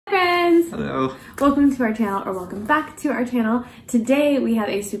Hello. Welcome to our channel, or welcome back to our channel. Today we have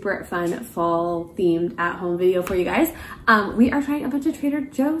a super fun fall themed at home video for you guys. We are trying a bunch of Trader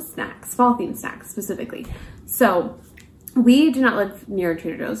Joe's snacks, fall themed snacks specifically. So we do not live near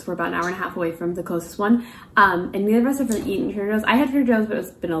Trader Joe's. We're about an hour and a half away from the closest one. And neither of us have really eaten Trader Joe's. I had Trader Joe's, but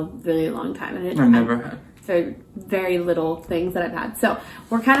it's been a really long time. And I've never had. Very, very little things that I've had. So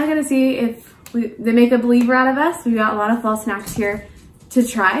we're kind of going to see if they make a believer out of us. We've got a lot of fall snacks here to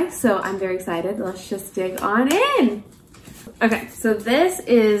try, so I'm very excited. Let's just dig on in. Okay, so this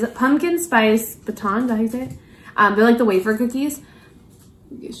is pumpkin spice baton. Is that how you say it? They're like the wafer cookies.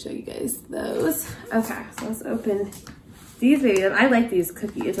 Let me show you guys those. Okay, so let's open these babies. I like these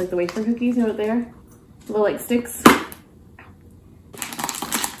cookies, like the wafer cookies. You know what they are? Little like sticks.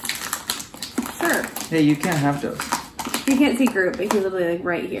 Sure. Hey, you can't have those. You can't see Groot, but he's literally like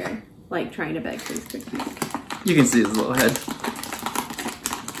right here, like trying to beg for these cookies. You can see his little head.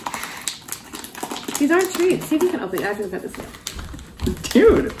 These aren't treats. See if you can open it. I have to look at this.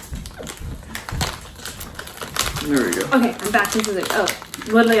 Dude. There we go. Okay, I'm back. This is it. Oh,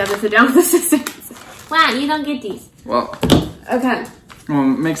 literally I have to sit down with the sisters. Wow, you don't get these. Well. Okay. Well,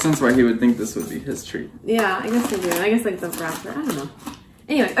 it makes sense why he would think this would be his treat. Yeah, I guess they do. I guess like the wrapper. I don't know.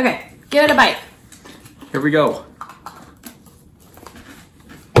 Anyway, okay. Give it a bite. Here we go.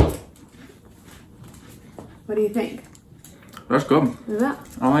 What do you think? That's good. Is that?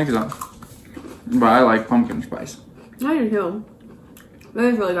 I like that. But I like pumpkin spice. I do too. That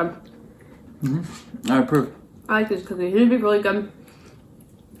is really good. I approve. I like these cookies. These would be really good.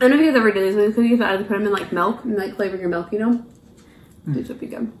 I don't know if you guys ever did these with these cookies, but I would put them in like milk and like flavor your milk, you know? These would be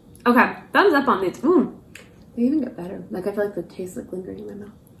good. Okay, thumbs up on these. Ooh, they even get better. Like I feel like the taste like lingering in my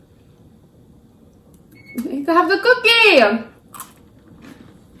mouth. You have the cookie!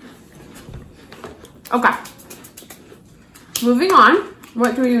 Okay. Moving on.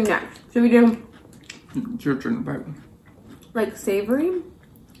 What do we do next? Should we do It's your turn to pick. like savory?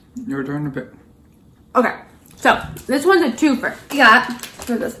 Your turn to pick. Okay. So this one's a twofer. We got, what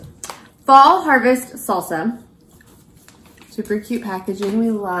is this? Fall Harvest Salsa. Super cute packaging.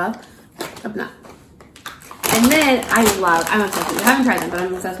 We love. Open up. And then I'm obsessed with it. I haven't tried them, but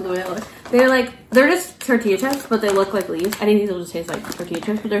I'm obsessed with the way they look. They're just tortilla chips, but they look like leaves. I think these will just taste like tortilla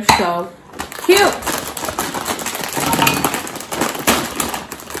chips, but they're so cute.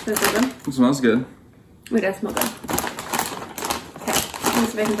 Does it smell good? It smells good. Wait, that smells good. Okay,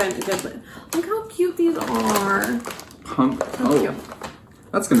 let's see if I can find a good lid. Look how cute these are. Oh,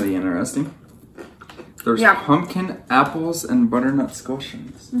 that's gonna be interesting. There's pumpkin, apples, and butternut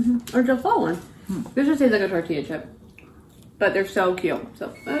squashings. Or just fall one. This just tastes like a tortilla chip. But they're so cute.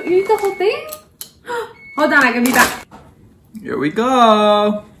 So, you eat the whole thing? Hold on, I can be back. Here we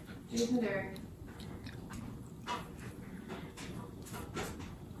go.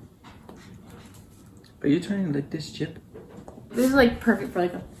 Are you trying to lick this chip? This is like perfect for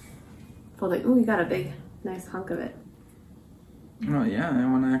like a full like, ooh, you got a big, nice hunk of it. Oh yeah, I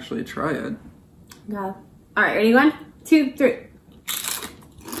want to actually try it. Yeah. All right, ready? 1, 2, 3.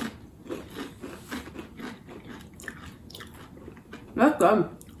 That's good.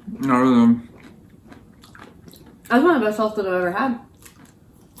 No, That's one of the best salsas I've ever had.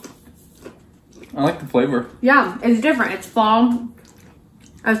 I like the flavor. Yeah, it's different. It's fall.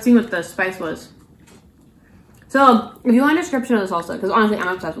 I've seen what the spice was. So, if you want a description of the salsa, because honestly,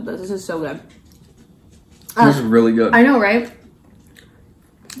 I'm obsessed with this. This is so good. This is really good. I know, right?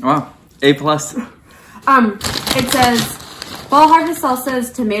 Wow, A+. It says, Fall Harvest Salsa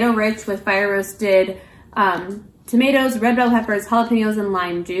is tomato rich with fire roasted tomatoes, red bell peppers, jalapenos, and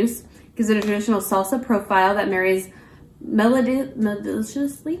lime juice. Gives it a traditional salsa profile that marries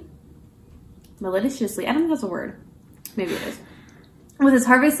maliciously. I don't think that's a word. Maybe it is. With its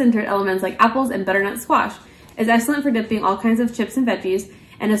harvest-centered elements like apples and butternut squash. It's excellent for dipping all kinds of chips and veggies,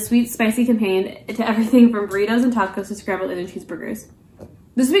 and a sweet, spicy companion to everything from burritos and tacos to scrambled eggs and cheeseburgers.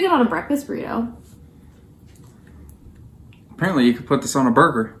 This would be good on a breakfast burrito. Apparently, you could put this on a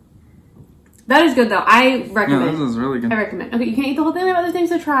burger. That is good, though. I recommend. Yeah, this is really good. I recommend. Okay, you can't eat the whole thing. We have other things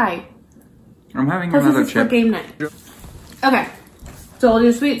to try. I'm having Plus, another this is chip. for game night. Okay, so we'll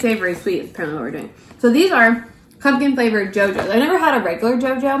do sweet, savory, sweet. Is apparently what we're doing. So these are pumpkin flavored JoJo's. I never had a regular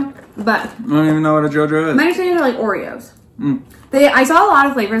JoJo, but I don't even know what a JoJo is. my understanding are like Oreos. I saw a lot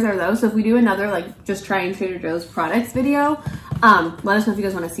of flavors there though. So if we do another like just trying Trader Joe's products video, let us know if you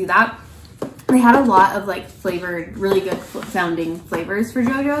guys want to see that. They had a lot of like flavored, really good sounding flavors for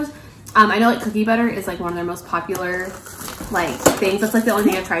JoJo's. I know like cookie butter is like one of their most popular like things. That's like the only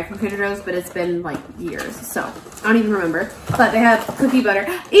thing I've tried from Trader Joe's, but it's been like years, so I don't even remember. But they have cookie butter.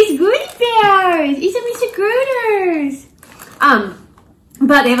 It's Goody Bears! It's a Mr. Grooters!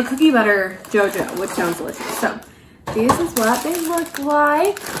 But they have a cookie butter JoJo, which sounds delicious. So this is what they look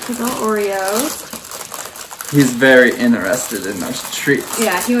like. Little Oreos. He's very interested in those treats.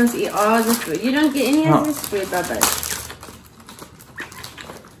 Yeah, he wants to eat all this food. You don't get any of this food, Bubba.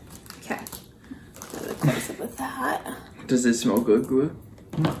 Okay. Another close up with that. Does it smell good, good?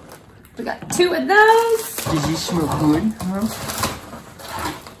 We got 2 of those. Does it smell good? Huh?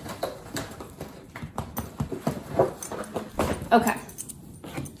 Okay.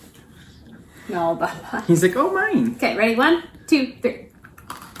 No, Bubba. He's like, oh, mine. Okay, ready? 1, 2, 3.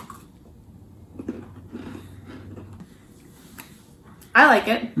 I like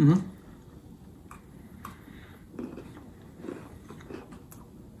it. Mm-hmm.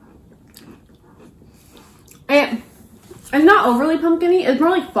 It's not overly pumpkin-y. It's more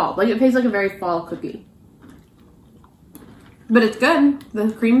like fall. Like, it tastes like a very fall cookie. But it's good.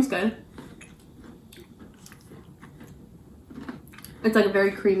 The cream's good. It's like a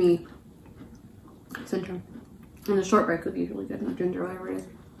very creamy center. And the shortbread cookie is really good. And the ginger, whatever it is.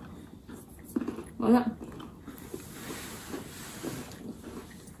 Well, yeah.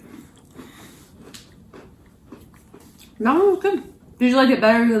 That one was good. Did you like it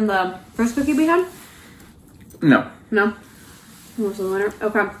better than the first cookie we had? No. No? What's the winner?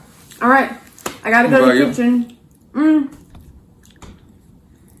 Okay. Alright. I gotta go to the kitchen. I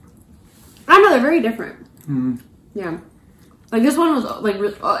don't know, they're very different. Yeah. Like this one was like,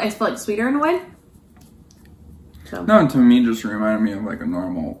 I feel like sweeter in a way. So. No, to me just reminded me of like a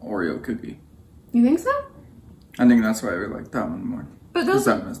normal Oreo cookie. You think so? I think that's why I like that one more. But those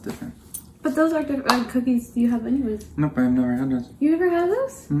that one's different. But those are different cookies you have anyways. Nope, I've never had those. You ever had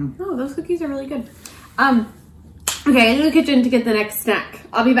those? No, those cookies are really good. Okay, into the kitchen to get the next snack.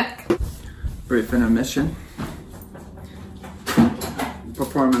 I'll be back. Brief intermission.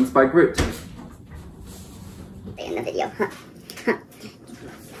 Performance by Groot. In the video.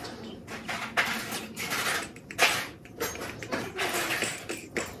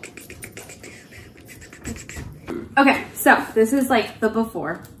 Okay, so this is like the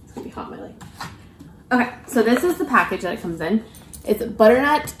before. It's gonna be hot, my leg. Okay, so this is the package that it comes in. It's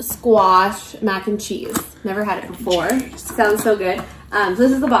butternut squash mac and cheese. Never had it before. Sounds so good. So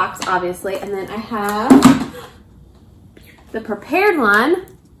this is the box, obviously, and then I have the prepared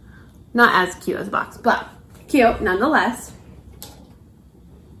one. Not as cute as the box, but cute nonetheless.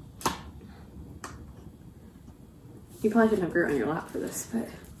 You probably couldn't have Groot on your lap for this, but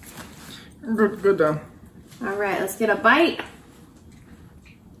Good down. all right, let's get a bite.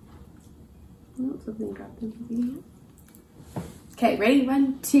 Oh, something dropped into the. Okay, ready?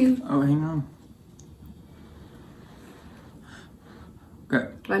 1, 2. Oh, hang on.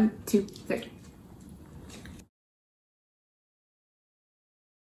 Okay. 1, 2, 3.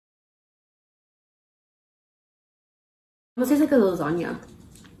 Almost tastes like a lasagna.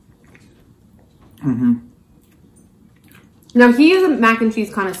 Now, he is a mac and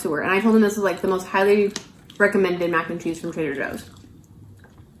cheese connoisseur, and I told him this is like the most highly recommended mac and cheese from Trader Joe's.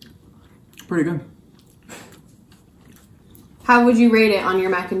 Pretty good. How would you rate it on your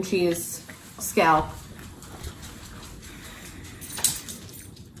mac and cheese scale?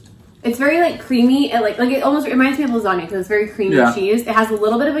 It's very like creamy. It almost reminds me of lasagna because it's very creamy cheese. It has a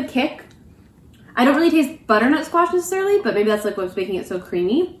little bit of a kick. I don't really taste butternut squash necessarily, but maybe that's like what's making it so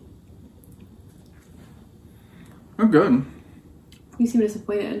creamy. Oh, good. You seem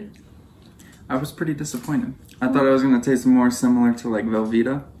disappointed. I was pretty disappointed. I thought it was gonna taste more similar to like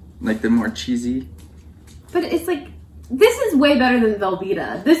Velveeta, like the more cheesy. But it's like, this is way better than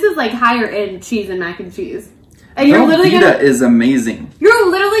Velveeta. This is like higher end cheese and mac and cheese. And you're literally gonna, is amazing. You're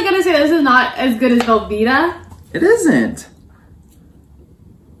literally gonna say this is not as good as Velveeta? It isn't.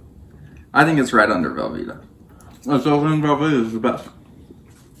 I think it's right under Velveeta. Let's open Velveeta is the best.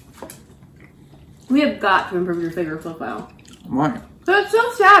 We have got to improve your flavor profile. Why? That's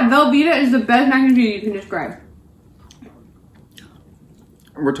so sad. Velveeta is the best mac and cheese you can describe.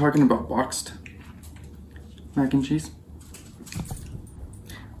 We're talking about boxed mac and cheese.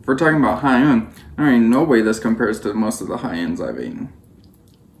 If we're talking about high end, there ain't no way this compares to most of the high ends I've eaten.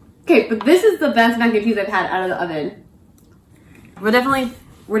 Okay, but this is the best mac and cheese I've had out of the oven. We're definitely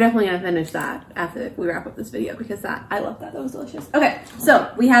gonna finish that after we wrap up this video because I love that. That was delicious. Okay,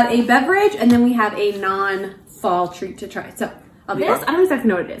 so we have a beverage and then we have a non-fall treat to try. So I don't exactly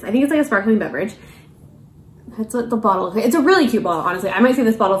know what it is. I think it's like a sparkling beverage. That's what the bottle looks like. It's a really cute bottle, honestly. I might save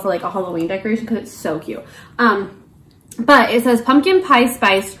this bottle for like a Halloween decoration because it's so cute. But it says pumpkin pie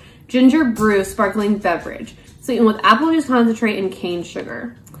spice ginger brew sparkling beverage. Sweetened with apple juice concentrate and cane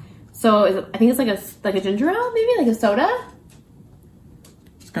sugar. So I think it's like a ginger ale, maybe like a soda.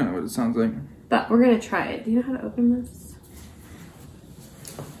 That's kind of what it sounds like. But we're gonna try it. Do you know how to open this?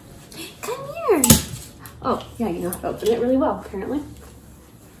 Oh, yeah, you know how to open it really well, apparently.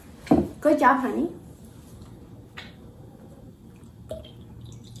 Good job, honey.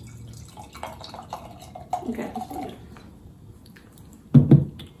 Okay.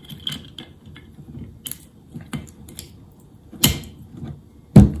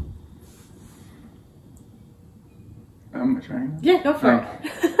 Am I trying? Yeah, go for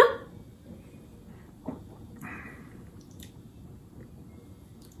it.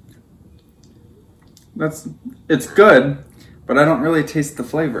 It's good, but I don't really taste the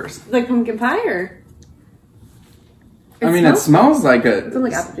flavors. Like pumpkin pie, or? It smells like it. It smells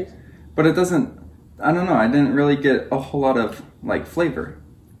like apple juice. But it doesn't, I don't know, I didn't really get a whole lot of, like, flavor.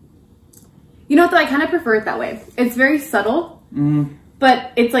 You know what, though? I kind of prefer it that way. It's very subtle, Mm.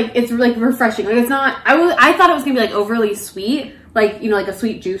 but it's like refreshing. Like, it's not, I thought it was going to be, like, overly sweet. Like, you know, like a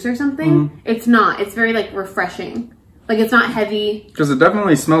sweet juice or something. Mm. It's not. It's very, like, refreshing. Like, it's not heavy. Because it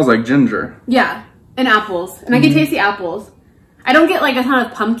definitely smells like ginger. Yeah. And apples. And I can taste the apples. I don't get like a ton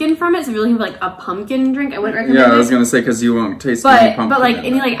of pumpkin from it, so if you're looking for like a pumpkin drink, I wouldn't recommend it. Yeah, I was gonna say because you won't taste any pumpkin. But like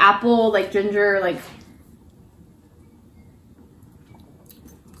any like apple, like ginger, like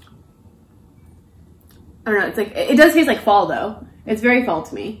I don't know. It's like it does taste like fall though. It's very fall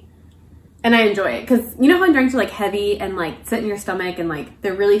to me, and I enjoy it because you know when drinks are like heavy and like sit in your stomach and like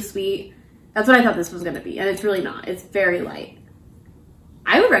they're really sweet. That's what I thought this was gonna be, and it's really not. It's very light.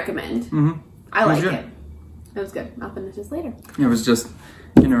 I would recommend. Mm-hmm. I like it. It was good. I'll finish this later. It was just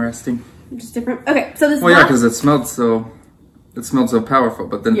interesting. Just different. Okay, so this. Well, yeah, because it smelled so powerful,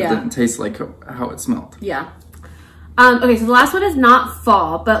 but then Yeah. it didn't taste like how it smelled. Yeah. Okay, so the last one is not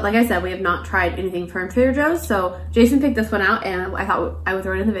fall, but like I said, we have not tried anything from Trader Joe's. So Jason picked this one out, and I thought I would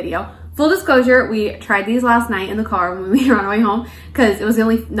throw it in the video. Full disclosure, we tried these last night in the car when we were on our way home because it was the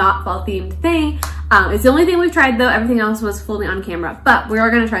only not fall themed thing. It's the only thing we've tried though. Everything else was fully on camera, but we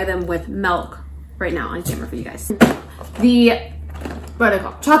are going to try them with milk right now on camera for you guys. What are they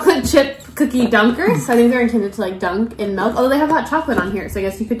called? Chocolate chip cookie dunkers. I think they're intended to like dunk in milk. Although they have hot chocolate on here, so I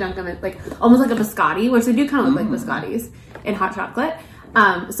guess you could dunk them in like almost like a biscotti, which they do kind of look like biscottis in hot chocolate.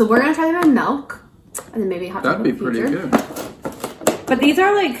 So we're gonna try them in milk, and then maybe hot chocolate. That'd be pretty good. But these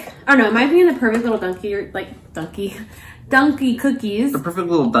are like, I don't know, in my opinion, the perfect little dunky cookies. The perfect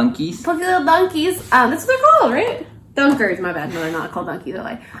little donkeys. Perfect little donkeys. That's what they're called, right? Dunkers. My bad. No, they're not called donkeys. They're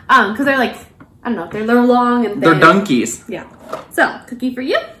like, because they're like, I don't know, they're long and thin. They're donkeys. Yeah. So, cookie for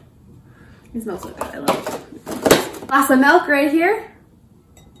you. It smells so good. I love it. Glass of milk right here.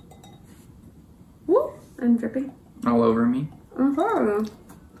 Woo! I'm dripping. All over me.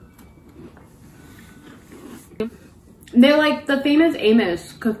 They're like the famous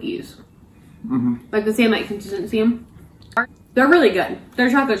Amos cookies. Mm-hmm. Like the same like consistency. They're really good. They're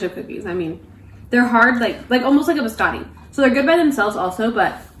chocolate chip cookies. I mean, they're hard, like almost like a biscotti. So they're good by themselves also,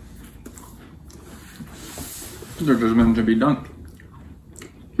 but they're just meant to be dunked.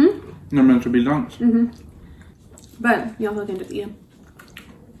 They're meant to be dunked. But you also can just eat them.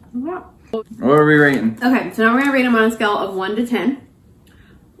 Yeah. What are we rating? Okay, so now we're gonna rate them on a scale of 1 to 10.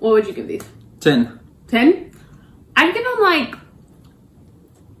 What would you give these? 10. 10? I'd give them like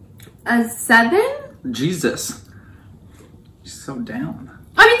a 7. Jesus. You're so down.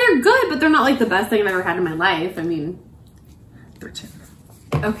 I mean, they're good, but they're not like the best thing I've ever had in my life. I mean, They're 10.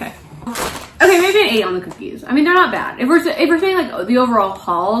 okay. Okay, maybe an 8 on the cookies. I mean, they're not bad. If we're saying like the overall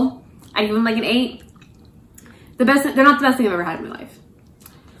haul, I'd give them like an 8. They're not the best thing I've ever had in my life.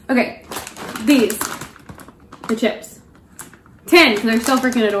 Okay, these, the chips. 10, because they're so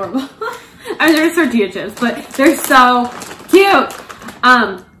freaking adorable. I mean, they're tortilla chips, but they're so cute.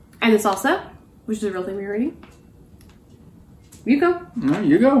 And the salsa, which is a real thing we're eating. You go. No,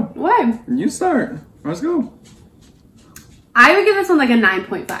 you go. Why? You start. Let's go. I would give this one like a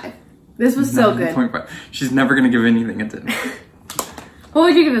 9.5. This was so good. 9.5. She's never going to give anything a 10. What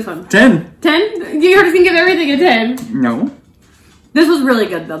would you give this one? 10. 10? You're just going to give everything a 10? No. This was really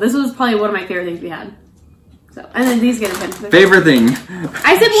good though. This was probably one of my favorite things we had. So, and then these get a 10. Favorite thing.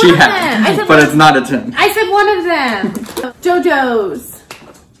 I said one of them. I said but it's not a 10. I said one of them. JoJo's.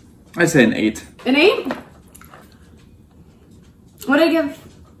 I say an 8. An 8? What did I give?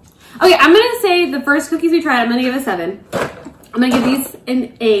 Okay, I'm going to say the first cookies we tried, I'm going to give a 7. I'm going to give these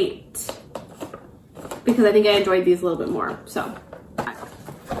an 8. Because I think I enjoyed these a little bit more. So.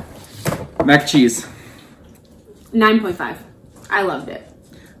 Mac cheese. 9.5. I loved it.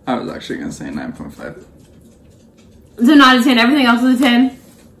 I was actually going to say 9.5. So not a 10. Everything else was a 10?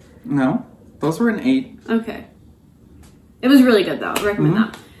 No. Those were an 8. Okay. It was really good though. I recommend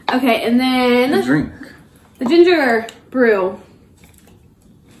that. Okay, and then The drink. the ginger brew.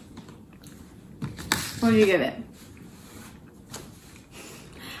 What would you give it?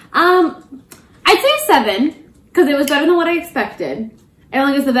 I'd say 7 because it was better than what I expected. And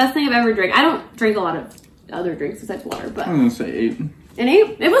like it's the best thing I've ever drank. I don't drink a lot of other drinks besides water, but I'm gonna say 8. An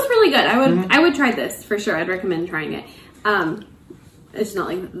 8? It was really good. I would try this for sure. I'd recommend trying it. It's not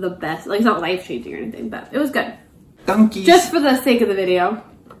like the best, like it's not life changing or anything, but it was good. Donkeys. Just for the sake of the video.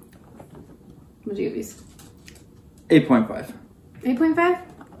 What'd you give these? 8.5. 8.5?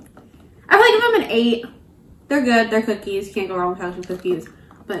 I feel like give them an 8. They're good. They're cookies. You can't go wrong with Houseman cookies.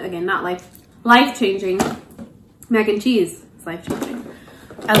 But again, not like life changing. Mac and cheese is life changing.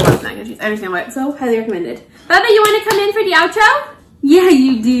 I love mac and cheese. I understand why it's so highly recommended. Bubba, you want to come in for the outro? Yeah,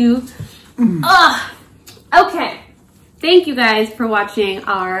 you do. Ugh. Okay. Thank you guys for watching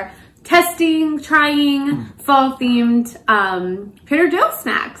our testing, trying, fall-themed Trader Joe's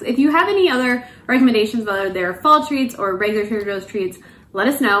snacks. If you have any other recommendations, whether they're fall treats or regular Trader Joe's treats, let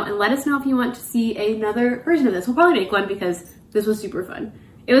us know. And let us know if you want to see another version of this. We'll probably make one because this was super fun.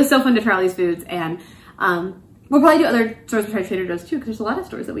 It was so fun to try all these foods. And we'll probably do other stores besides Trader Joe's too, because there's a lot of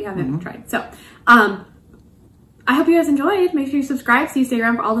stores that we haven't tried. So I hope you guys enjoyed. Make sure you subscribe so you stay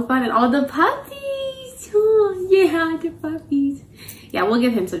around for all the fun and all the puppies. Oh, yeah, the puppies. Yeah, we'll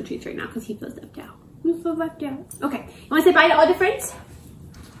give him some treats right now because he feels left out. He feels left out. Okay, you want to say bye to all the friends?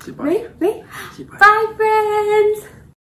 Say bye. Ready? Ready? Say bye. Bye, friends.